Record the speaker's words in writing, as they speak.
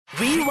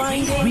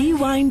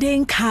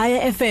Rewinding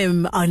Kaya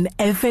FM on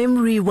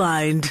FM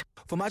Rewind.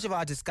 For much of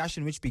our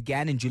discussion, which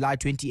began in July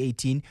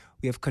 2018,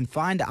 we have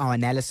confined our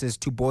analysis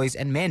to boys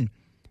and men.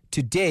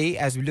 Today,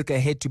 as we look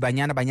ahead to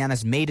Banyana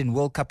Banyana's maiden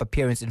World Cup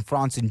appearance in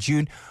France in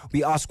June,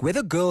 we ask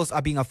whether girls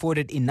are being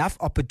afforded enough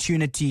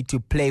opportunity to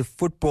play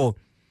football.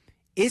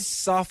 Is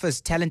SAFA's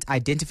talent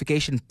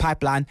identification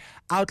pipeline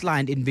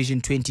outlined in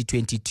Vision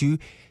 2022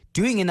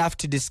 doing enough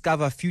to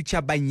discover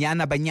future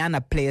Banyana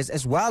Banyana players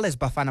as well as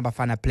Bafana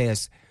Bafana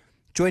players?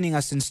 Joining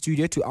us in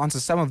studio to answer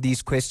some of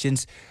these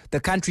questions, the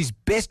country's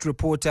best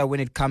reporter when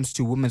it comes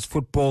to women's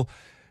football,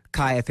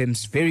 Kaya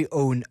FM's very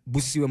own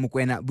Busisiwe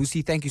Mokwena.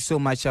 Busi, thank you so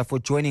much for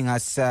joining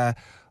us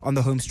on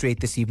the home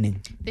straight this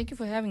evening. Thank you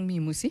for having me,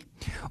 Musi.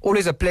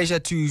 Always a pleasure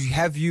to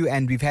have you,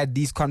 and we've had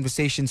these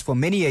conversations for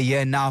many a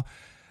year now.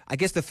 I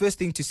guess the first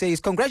thing to say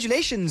is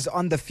congratulations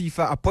on the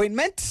FIFA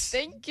appointment.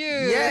 Thank you.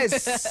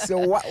 Yes.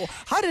 So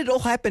how did it all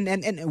happen,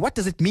 and what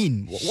does it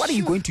mean? What are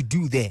you going to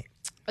do there?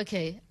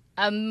 Okay.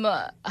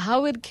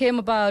 How it came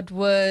about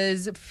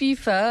was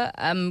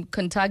FIFA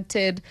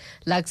contacted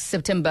last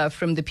September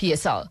from the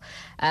PSL.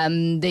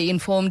 They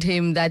informed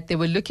him that they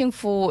were looking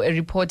for a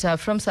reporter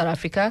from South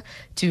Africa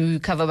to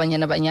cover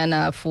Banyana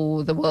Banyana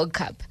for the World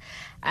Cup.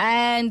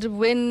 And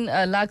when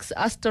Lux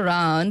asked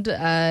around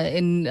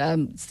in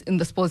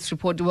the sports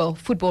report,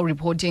 football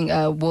reporting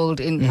world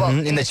in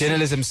the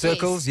journalism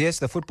circles, yes,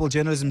 the football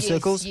journalism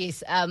circles.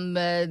 Yes,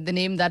 the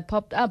name that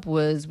popped up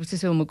was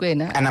Busisiwe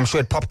Mokwena. And I'm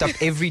sure it popped up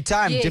every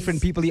time,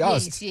 different people he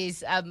asked.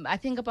 Yes. I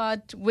think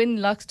about when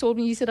Lux told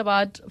me, he said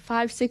about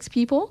 5-6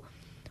 people.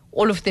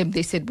 All of them,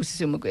 they said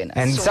Busisiwe Mokwena.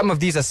 And some of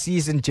these are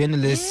seasoned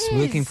journalists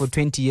working for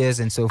 20 years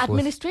and so forth.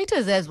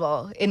 Administrators as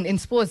well in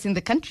sports in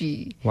the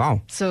country.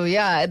 Wow. So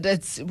yeah,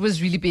 it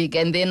was really big.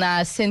 And then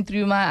I sent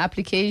through my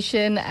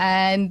application,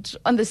 and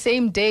on the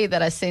same day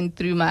that I sent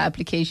through my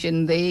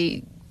application,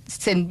 they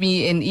sent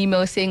me an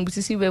email saying,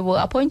 Busisiwe will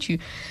appoint you.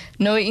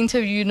 No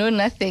interview, no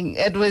nothing.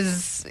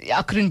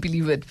 I couldn't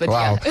believe it. But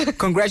wow. Yeah.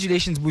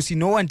 Congratulations, Busi.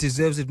 No one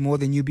deserves it more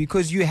than you,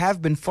 because you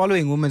have been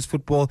following women's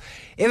football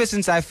ever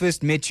since I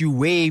first met you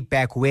way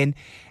back when.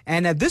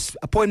 And this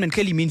appointment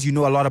clearly means you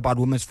know a lot about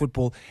women's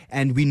football,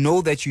 and we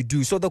know that you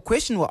do. So the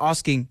question we're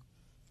asking,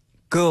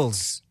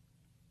 girls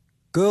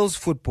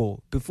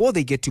football, before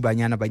they get to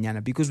Banyana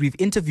Banyana, because we've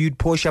interviewed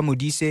Portia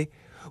Modise,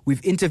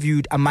 we've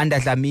interviewed Amanda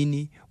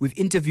Dlamini, we've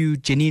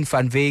interviewed Janine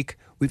van Veek,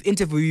 we've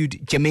interviewed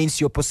Jermaine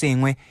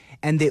Sioposengwe,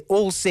 and they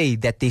all say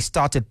that they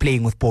started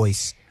playing with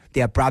boys.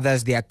 Their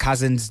brothers, their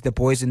cousins, the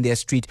boys in their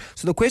street.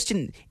 So the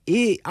question,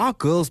 are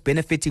girls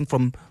benefiting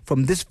from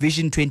this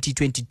Vision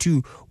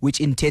 2022,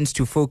 which intends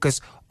to focus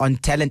on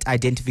talent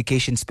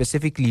identification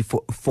specifically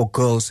for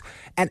girls?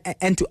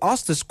 And to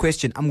ask this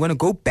question, I'm going to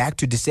go back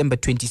to December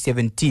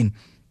 2017.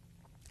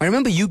 I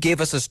remember you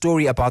gave us a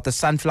story about the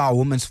Sunflower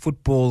Women's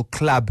Football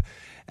Club,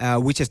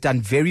 which has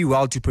done very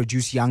well to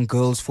produce young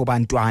girls for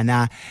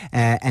Bantwana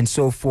and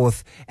so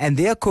forth. And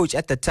their coach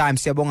at the time,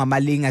 Siyabonga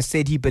Malinga,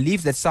 said he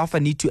believes that SAFA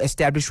need to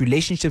establish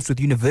relationships with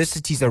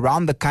universities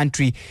around the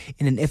country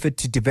in an effort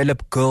to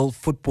develop girl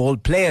football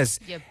players.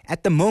 Yep.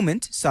 At the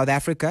moment, South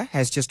Africa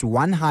has just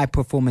one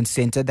high-performance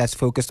center that's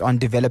focused on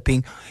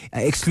developing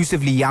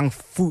exclusively young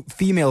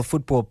female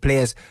football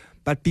players.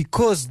 But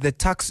because the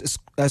Tux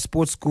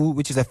Sports School,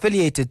 which is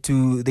affiliated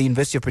to the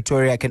University of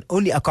Pretoria, can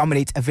only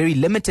accommodate a very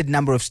limited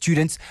number of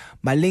students,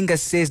 Malinga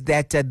says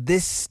that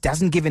this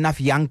doesn't give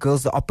enough young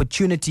girls the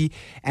opportunity,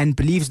 and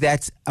believes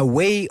that a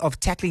way of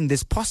tackling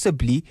this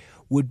possibly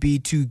would be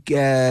to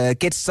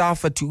get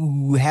SAFA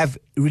to have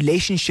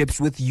relationships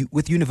with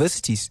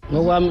universities.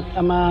 No,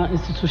 I'm an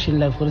institution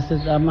like, for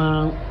instance,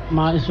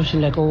 my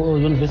institution like all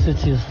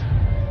universities.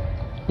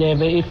 They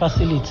have a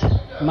facility,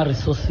 my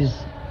resources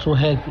to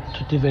help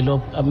to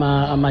develop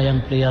my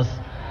young players.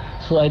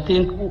 So I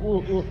think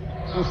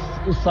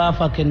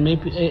SAFA can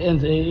maybe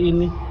end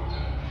in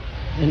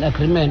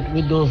agreement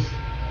with those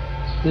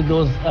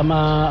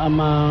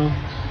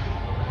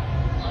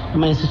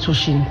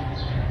institution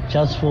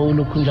just for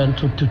Lukunjan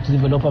to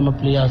develop my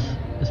players,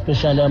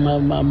 especially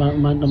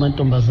my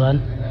Tombazan,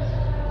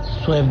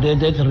 to have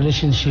that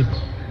relationship,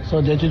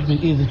 so that it will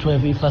be easy to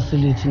have a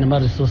facility and my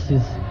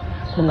resources.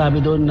 So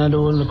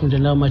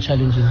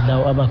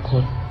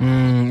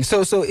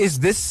is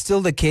this still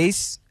the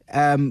case,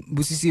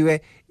 Busisiwe?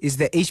 Is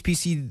the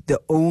HPC the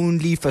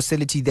only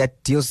facility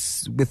that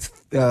deals with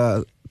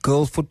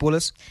girl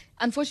footballers?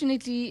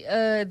 Unfortunately,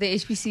 the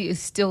HPC is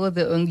still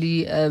the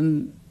only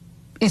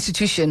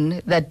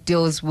institution that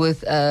deals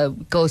with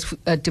girls'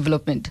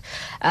 development.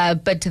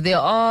 But there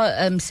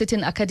are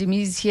certain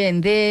academies here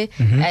and there,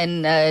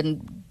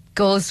 and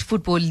girls'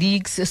 football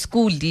leagues,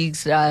 school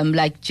leagues,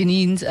 like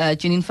Janine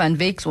van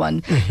Veek's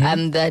one,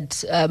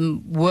 that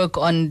work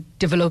on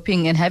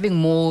developing and having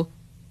more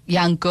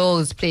young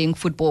girls playing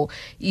football,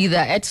 either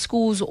at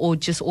schools or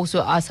just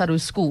also outside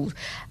of schools.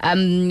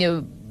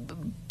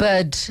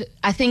 But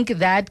I think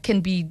that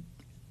can be,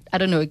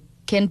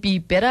 can be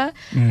better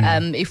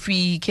if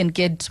we can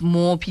get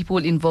more people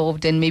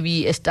involved and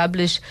maybe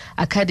establish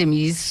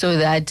academies so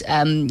that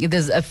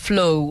there's a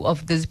flow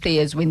of these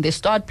players when they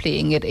start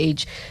playing at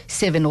age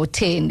 7 or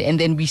 10, and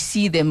then we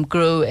see them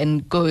grow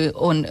and go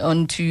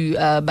on to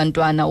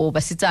Bantwana or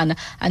Basitsana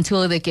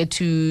until they get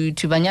to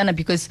Banyana,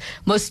 because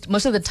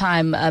most of the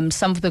time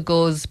some of the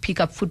girls pick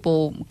up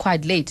football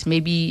quite late,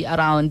 maybe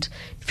around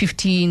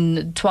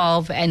 15,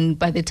 12, and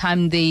by the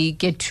time they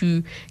get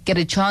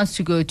a chance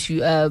to go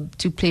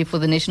to play for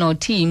the national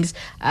teams,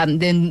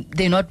 then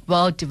they're not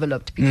well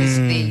developed because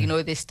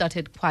they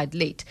started quite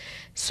late.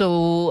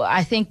 So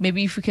I think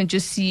maybe if we can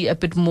just see a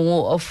bit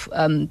more of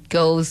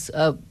girls'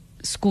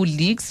 school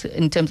leagues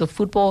in terms of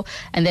football,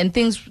 and then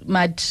things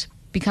might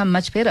become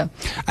much better.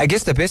 I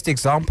guess the best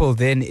example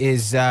then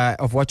is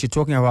of what you're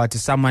talking about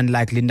is someone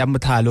like Linda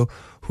Mutalo,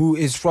 who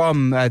is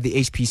from the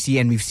HPC,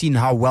 and we've seen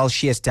how well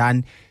she has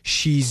done.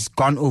 She's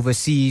gone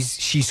overseas.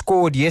 She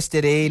scored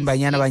yesterday in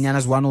Banyana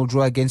Banyana's 1-1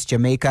 draw against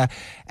Jamaica.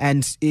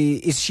 And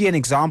is she an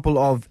example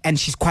of, and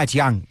she's quite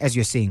young, as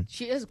you're saying?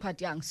 She is quite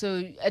young.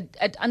 So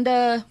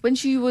when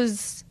she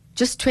was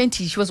just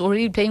 20, she was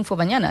already playing for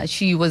Banyana.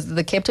 She was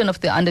the captain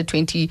of the under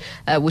 20,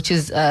 which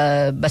is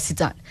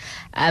Basitan.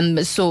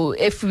 So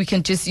if we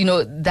can just,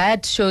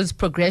 that shows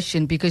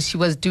progression, because she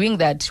was doing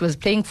that. She was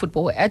playing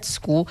football at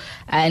school,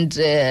 and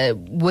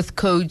with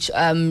coach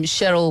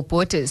Cheryl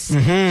Bortis.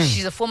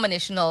 She's a former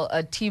national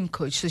team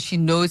coach, so she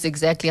knows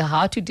exactly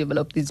how to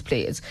develop these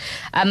players.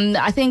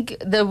 I think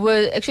there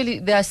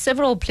are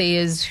several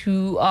players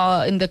who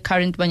are in the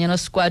current Banyana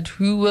squad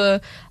who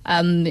were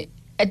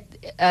at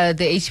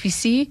the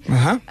HPC.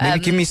 Maybe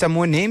give me some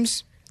more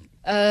names.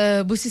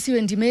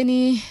 Busisiwe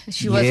Mokwena,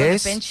 she was on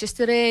the bench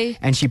yesterday.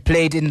 And she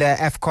played in the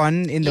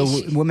AFCON, in the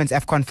women's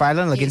AFCON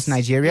final against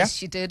Nigeria. Yes,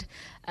 she did.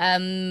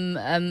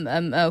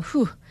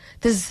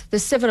 There's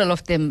several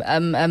of them.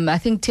 I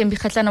think Tembi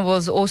Khatlana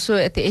was also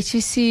at the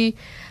HPC.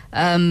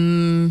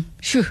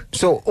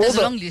 So there's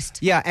a long list.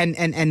 Yeah,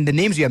 and the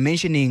names we are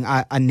mentioning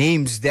are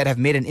names that have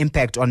made an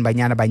impact on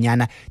Banyana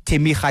Banyana.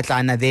 Temi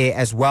Khatlana there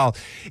as well.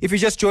 If you're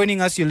just joining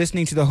us, you're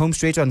listening to the Home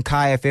Straight on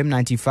Kai FM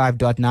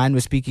 95.9.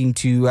 We're speaking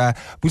to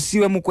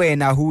Busisiwe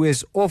Mokwena, who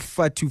is off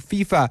to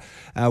FIFA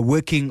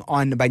working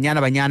on Banyana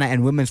Banyana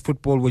and women's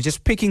football. We're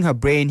just picking her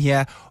brain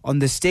here on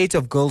the state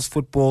of girls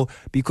football,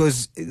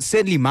 because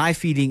certainly my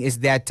feeling is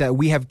that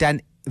we have done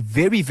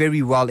very,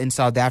 very well in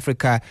South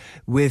Africa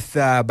with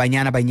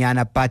Banyana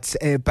Banyana,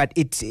 but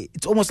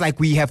it's almost like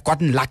we have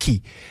gotten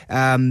lucky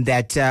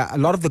that a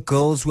lot of the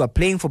girls who are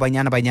playing for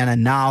Banyana Banyana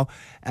now,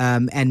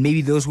 and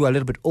maybe those who are a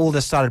little bit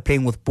older, started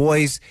playing with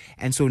boys,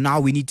 and so now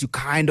we need to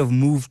kind of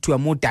move to a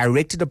more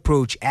directed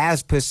approach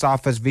as per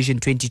SAFA's Vision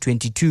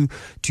 2022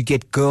 to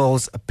get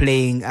girls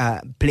playing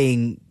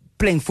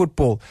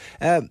football.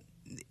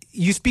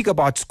 You speak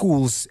about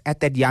schools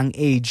at that young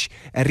age.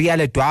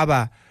 Riale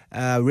Dwaba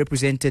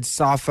represented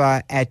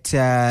SAFA at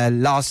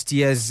last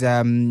year's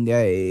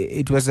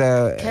it was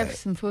a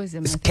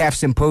CAF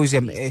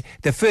symposium.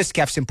 The first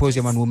CAF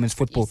symposium on women's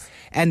football. Yes.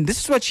 And this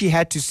is what she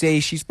had to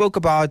say. She spoke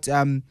about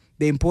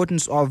the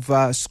importance of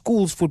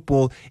schools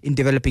football in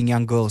developing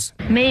young girls.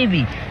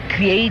 Maybe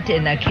create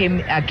an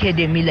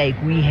academy like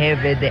we have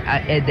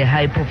at the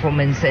High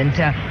Performance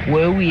Center,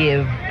 where we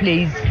have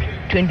placed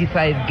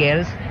 25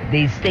 girls.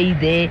 They stay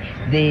there,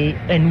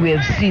 and we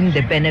have seen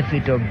the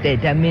benefit of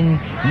that. I mean,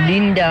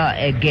 Linda,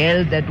 a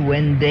girl that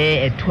went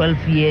there at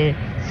 12 years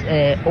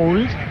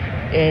old,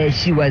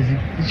 she was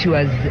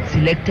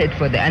selected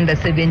for the under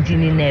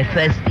 17 in her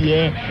first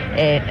year.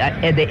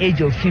 At the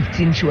age of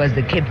 15, she was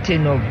the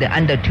captain of the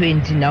under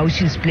 20. Now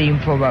she's playing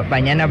for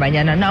Banyana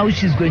Banyana. Now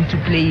she's going to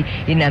play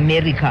in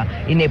America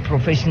in a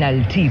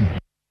professional team.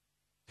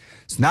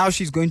 Now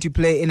she's going to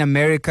play in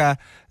America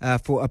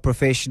for a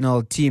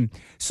professional team.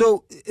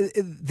 So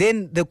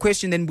then the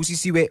question then,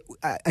 Busisiwe,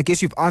 I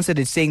guess you've answered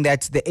it, saying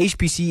that the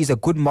HPC is a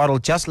good model,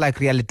 just like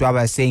Riale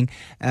Dwaba is saying,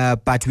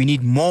 but we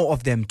need more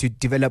of them to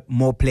develop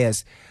more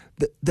players.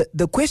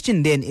 The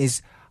question then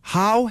is,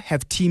 how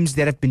have teams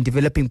that have been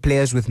developing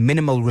players with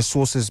minimal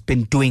resources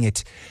been doing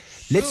it?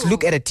 Let's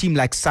look at a team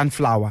like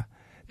Sunflower.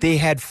 They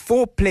had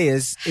 4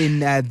 players in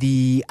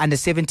the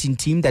under-17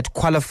 team that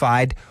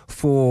qualified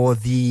for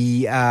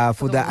the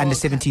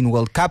under-17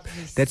 World Cup.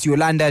 Yes. That's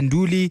Yolanda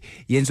Nduli,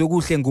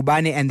 Yenzokuhle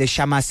Ngubane, and the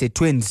Shamase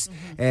twins,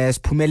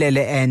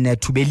 Spumelele and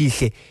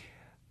Tubelihle.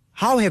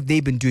 How have they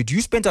been doing it? You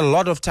spent a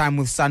lot of time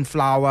with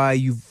Sunflower.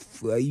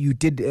 You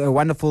did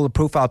wonderful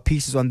profile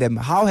pieces on them.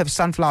 How have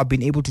Sunflower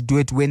been able to do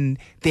it when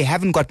they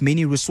haven't got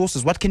many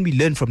resources? What can we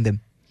learn from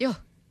them? Yeah,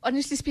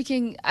 honestly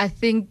speaking, I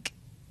think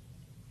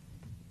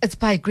it's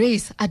by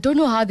grace. I don't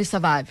know how they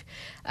survive.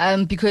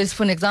 Because,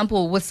 for an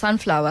example, with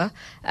Sunflower,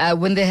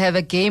 when they have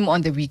a game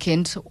on the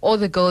weekend, all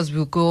the girls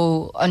will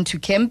go onto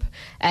camp.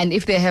 And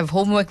if they have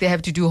homework, they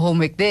have to do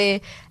homework there.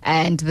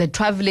 And the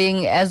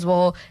traveling as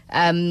well.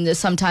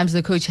 Sometimes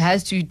the coach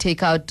has to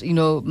take out,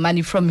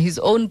 money from his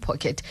own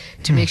pocket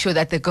to make sure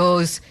that the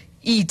girls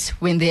eat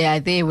when they are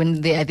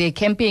there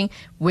camping,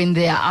 when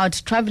they are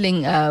out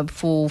traveling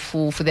for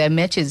their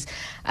matches.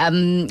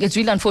 It's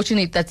really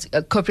unfortunate that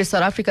corporate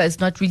South Africa is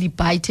not really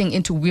biting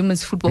into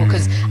women's football,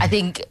 because I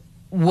think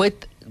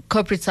with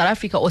corporate South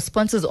Africa or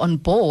sponsors on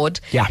board,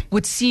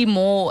 would see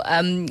more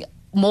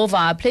of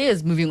our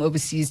players moving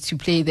overseas to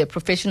play there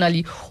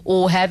professionally,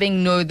 or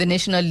having the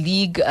National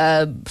League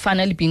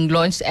finally being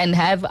launched and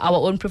have our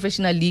own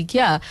professional league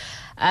here.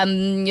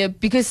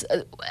 Because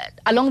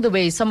along the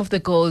way, some of the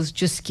girls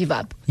just give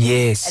up.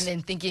 Yes. And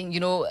then thinking,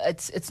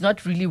 it's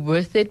not really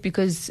worth it,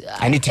 because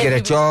I need to get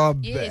a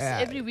job.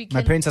 Yes, every weekend.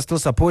 My parents are still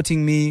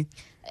supporting me.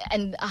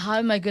 And how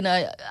am I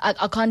gonna?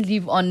 I can't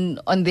live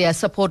on their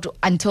support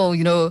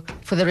until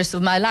for the rest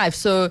of my life.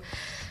 So.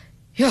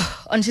 Yeah,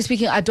 honestly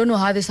speaking, I don't know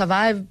how they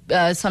survive.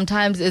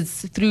 Sometimes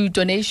it's through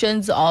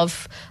donations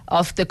of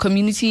the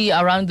community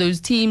around those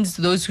teams,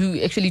 those who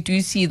actually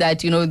do see that,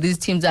 these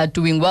teams are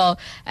doing well,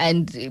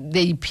 and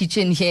they pitch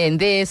in here and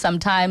there.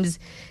 Sometimes,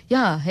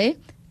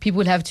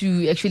 people have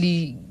to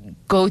actually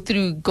go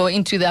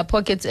into their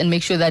pockets and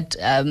make sure that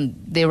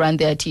they run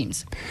their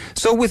teams.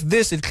 So with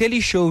this, it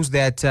clearly shows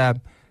that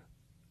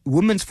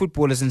women's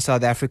footballers in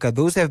South Africa,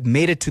 those who have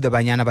made it to the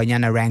Banyana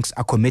Banyana ranks,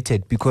 are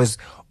committed, because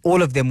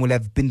all of them will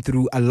have been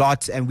through a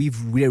lot, and we've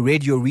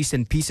read your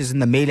recent pieces in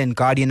the Mail and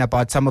Guardian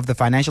about some of the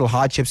financial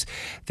hardships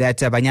that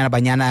Banyana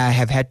Banyana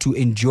have had to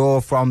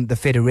endure from the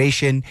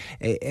federation,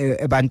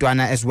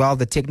 Bantwana as well,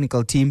 the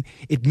technical team.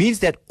 It means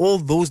that all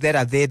those that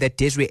are there that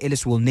Desiree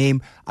Ellis will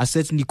name are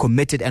certainly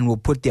committed and will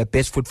put their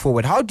best foot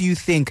forward. How do you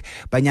think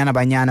Banyana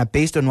Banyana,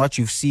 based on what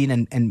you've seen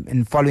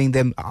and following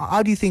them,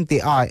 how do you think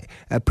they are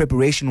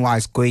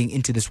preparation-wise going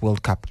into this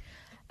World Cup?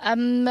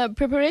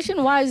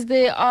 Preparation-wise,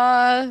 they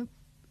are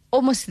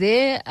almost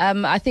there.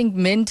 I think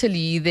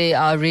mentally they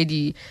are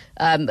ready.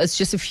 It's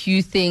just a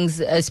few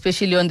things,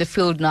 especially on the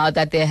field now,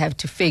 that they have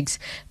to fix.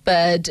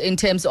 But in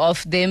terms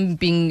of them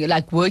being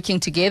working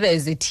together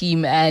as a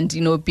team and,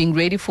 being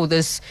ready for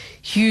this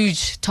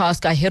huge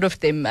task ahead of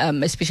them,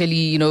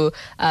 especially,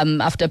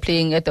 after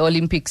playing at the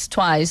Olympics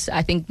twice,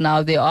 I think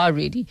now they are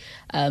ready,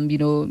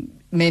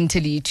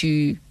 mentally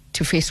to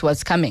face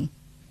what's coming.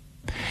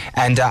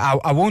 And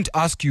I won't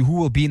ask you who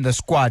will be in the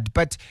squad,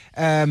 but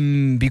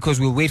because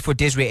we'll wait for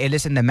Desiree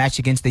Ellis in the match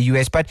against the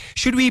US. But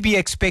should we be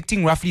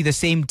expecting roughly the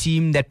same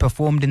team that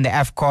performed in the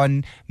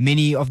AFCON,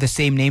 many of the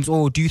same names,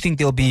 or do you think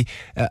there'll be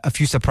a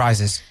few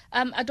surprises?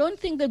 I don't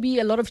think there'll be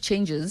a lot of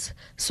changes.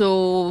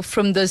 So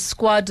from the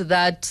squad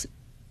that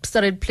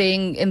started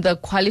playing in the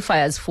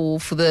qualifiers for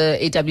the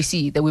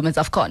AWC, the Women's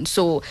AFCON,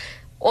 so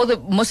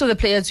most of the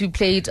players who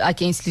played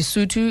against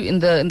Lesotho in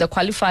the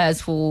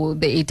qualifiers for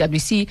the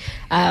AWC,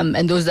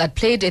 and those that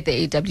played at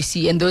the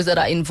AWC, and those that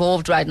are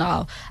involved right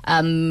now,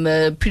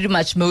 pretty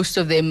much most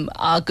of them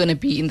are going to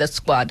be in the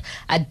squad.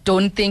 I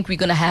don't think we're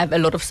going to have a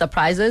lot of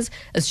surprises.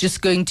 It's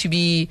just going to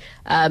be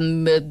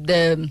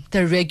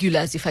the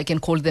regulars, if I can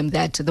call them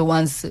that, the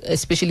ones,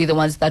 especially the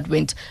ones that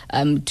went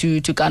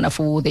to Ghana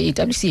for the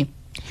AWC.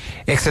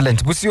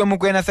 Excellent. Busisiwe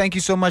Mokwena, thank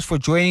you so much for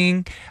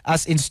joining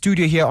us in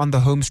studio here on the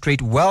Home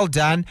Straight. Well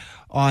done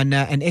on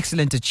an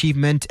excellent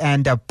achievement,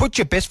 and put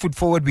your best foot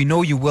forward. We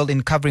know you will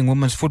in covering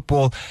women's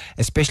football,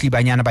 especially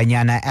Banyana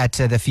Banyana at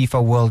the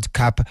FIFA World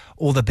Cup.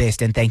 All the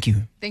best, and thank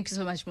you. Thank you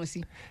so much,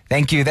 Musi.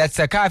 Thank you. That's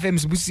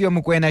KFM's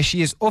Busisiwe Mokwena.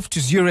 She is off to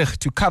Zurich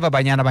to cover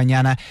Banyana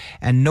Banyana,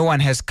 and no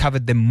one has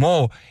covered them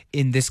more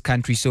in this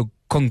country. So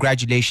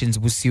congratulations,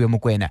 Busisiwe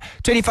Mokwena.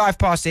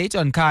 8:25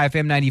 on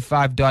KFM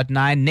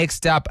 95.9.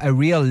 Next up, a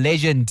real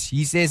legend.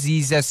 He says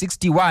he's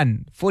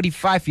 61,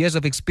 45 years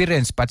of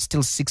experience, but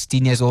still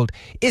 16 years old.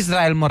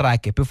 Israel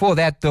Morake. Before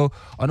that, though,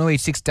 on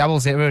 086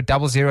 00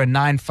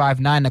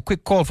 00959, a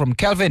quick call from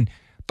Kelvin.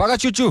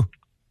 Pagachuchu.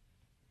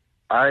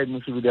 Hi,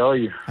 Mr. How are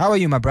you? How are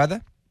you, my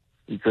brother?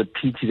 It's a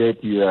pity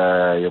that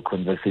your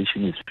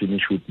conversation is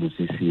finished with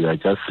Busisi. I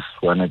just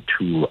wanted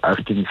to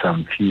ask him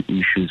some few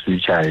issues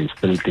which I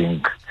still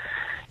think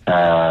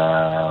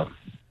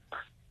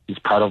is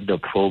part of the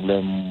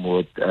problem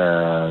with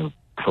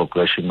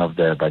progression of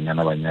the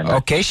Banyana Banyana.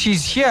 Okay,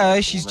 she's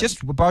here. She's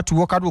just about to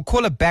walk out. We'll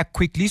call her back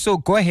quickly. So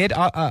go ahead.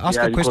 Ask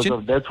a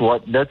question. That's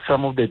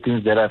some of the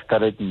things that I've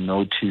started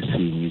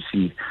noticing. You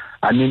see,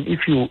 I mean,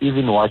 if you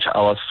even watch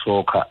our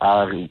soccer,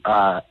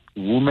 are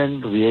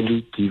women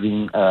really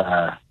giving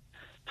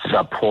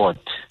support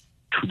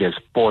to the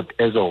sport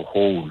as a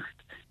whole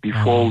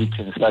before we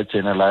can start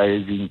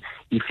generalizing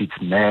if it's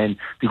men?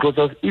 Because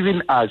of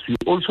even us, we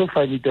also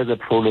find it as a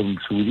problem.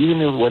 So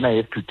even when I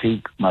have to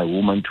take my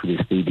woman to the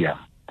stadium,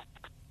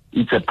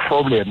 it's a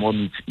problem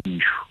on its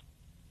issue.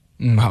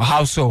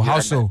 How so? How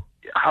so?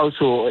 How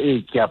so?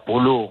 Hey,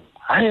 Kiapolo.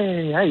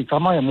 Hey,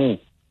 Tamayamu.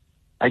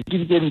 I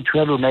give them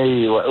 12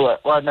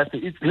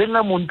 it's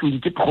Lena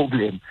Montu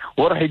problem.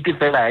 Or I give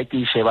but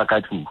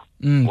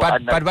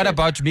what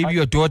about maybe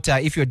your daughter?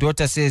 If your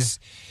daughter says,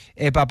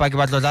 Papa,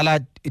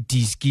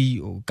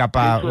 diski,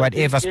 kapa,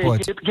 whatever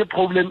sport. The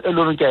problem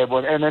alone,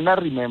 and I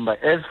remember,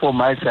 as for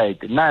my side,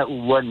 now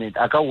one it,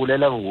 Aka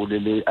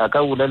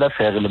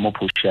Ferrell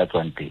Mopushia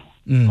 20.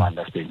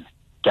 Understand?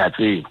 That's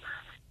it.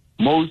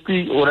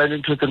 mostly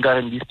already to think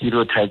in these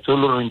stereotypes,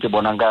 all over in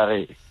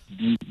Bonangare,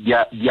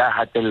 dia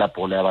hatella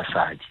pole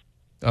basadi.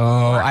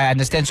 Oh, I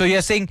understand. So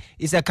you're saying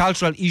it's a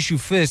cultural issue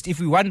first. If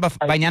we want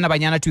Banyana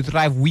Banyana to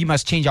thrive, we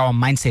must change our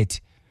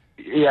mindset.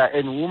 Yeah,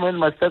 and women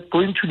must start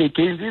going to the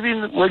games.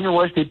 Even when you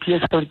watch the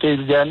PSL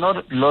games, there are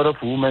not a lot of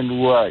women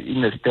who are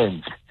in the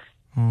stands.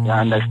 You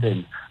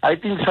understand? I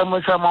think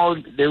somehow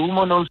the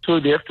women also,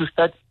 they have to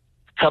start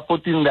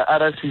supporting the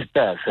other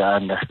sisters. I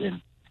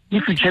understand?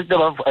 If you check the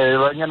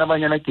Banyana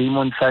Banyana game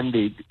on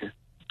Sunday,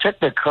 check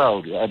the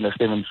crowd. I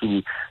understand?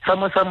 So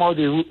somehow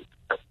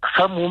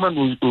some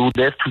women would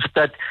have to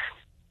start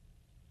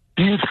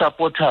being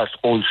supporters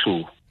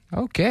also.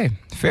 Okay,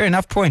 fair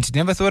enough point.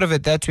 Never thought of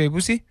it that way,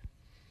 Busi.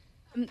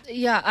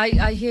 Yeah,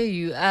 I hear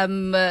you.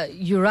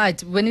 You're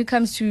right. When it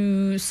comes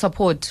to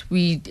support,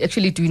 we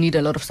actually do need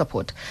a lot of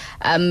support.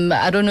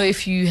 I don't know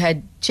if you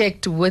had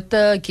checked with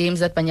the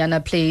games that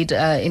Banyana played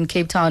in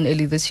Cape Town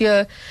early this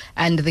year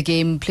and the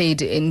game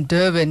played in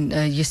Durban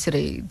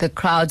yesterday. The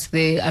crowds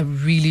there are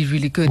really,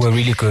 really good. We're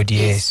really good,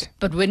 yes.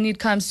 But when it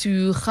comes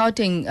to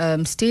Gauteng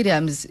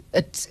stadiums,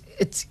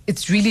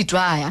 it's really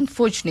dry,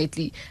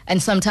 unfortunately.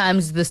 And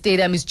sometimes the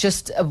stadium is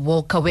just a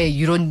walk away.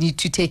 You don't need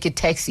to take a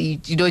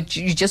taxi. You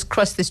just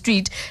cross the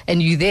street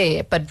and you're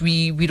there. But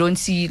we don't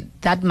see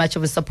that much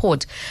of a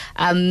support.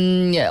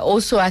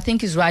 Also, I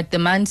think he's right. The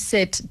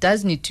mindset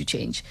does need to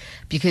change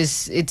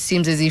because it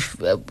seems as if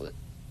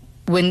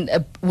when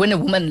a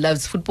woman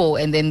loves football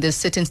and then there's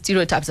certain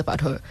stereotypes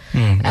about her.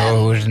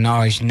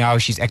 Now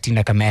she's acting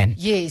like a man.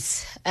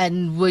 Yes,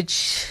 and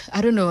which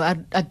I don't know. I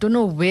don't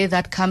know where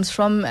that comes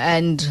from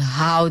and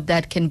how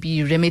that can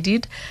be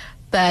remedied,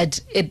 but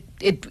it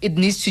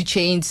needs to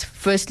change.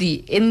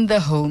 Firstly, in the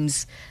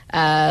homes,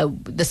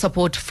 the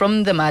support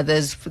from the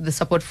mothers, the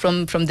support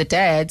from the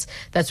dads.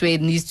 That's where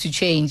it needs to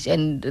change,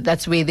 and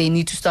that's where they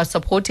need to start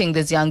supporting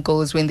these young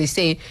girls when they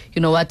say,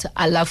 you know what,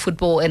 I love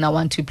football and I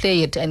want to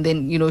play it, and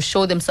then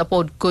show them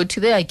support, go to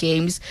their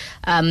games,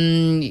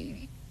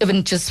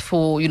 even just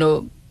for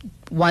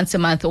once a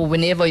month or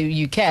whenever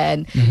you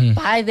can,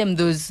 buy them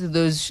those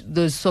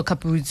soccer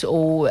boots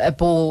or a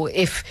ball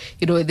if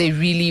they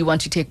really want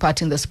to take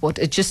part in the sport.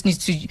 We just need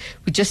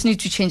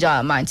to change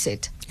our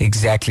mindset.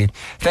 Exactly.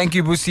 Thank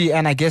you, Busi.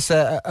 And I guess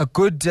a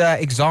good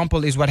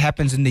example is what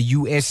happens in the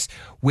US,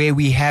 where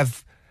we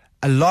have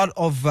a lot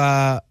of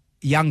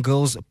young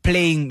girls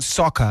playing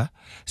soccer.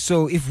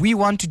 So if we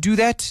want to do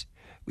that,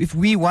 if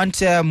we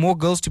want more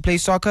girls to play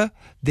soccer,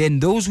 then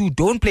those who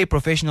don't play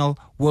professional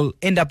will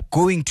end up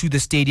going to the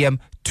stadium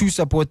to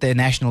support their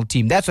national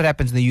team. That's what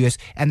happens in the US,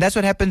 and that's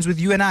what happens with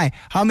you and I.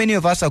 How many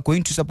of us are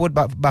going to support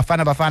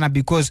Bafana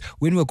because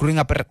when we're growing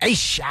up,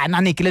 it's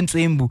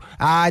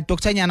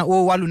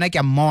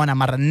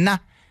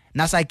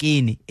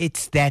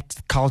that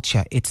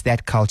culture. It's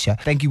that culture.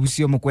 Thank you,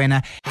 Busisiwe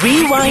Mokwena.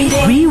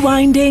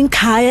 Rewinding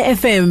Kaya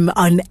FM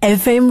on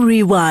FM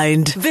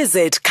Rewind.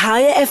 Visit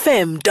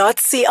kayafm.co.za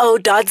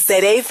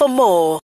for more.